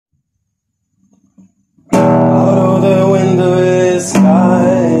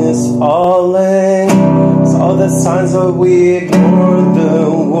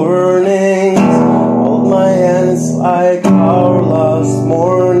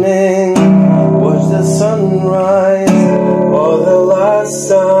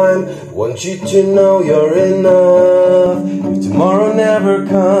want you to know you're enough. If tomorrow never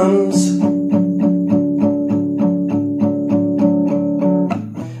comes,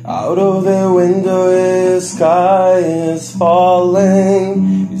 out of the window the sky is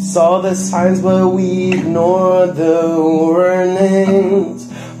falling. You saw the signs but we ignored the warnings.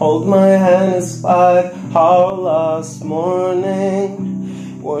 Hold my hand, it's like our last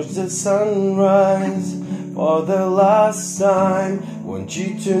morning. Watch the sunrise for the last time. Want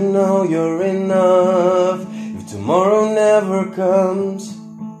you to know you're enough. If tomorrow never comes,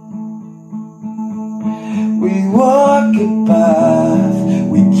 we walk a path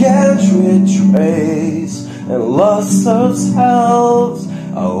we can't retrace, and lost ourselves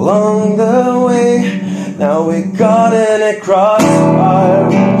along the way. Now we got in a crossfire,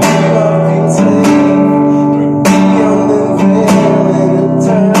 nothing safe. We're beyond the veil in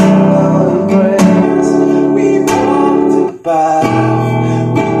eternal embrace. We walked a path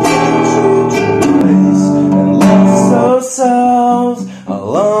we can't retrace, and lost ourselves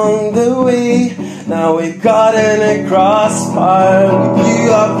along the way. Now we got in a crossfire. With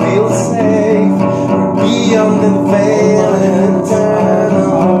you I feel safe. We're beyond the veil in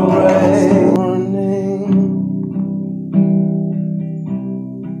eternal embrace.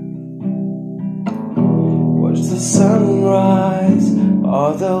 Watch the sunrise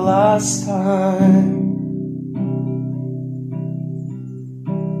for the last time.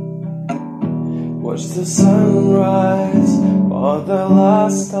 Watch the sunrise for the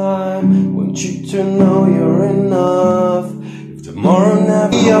last time. Want you to know you're enough. If tomorrow never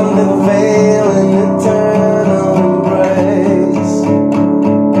beyond the veil in eternal embrace.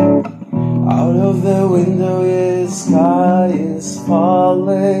 Out of the window the sky is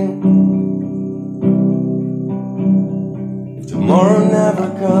falling. If tomorrow never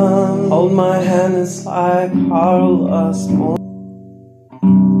comes, hold my hand, it's like our last morning.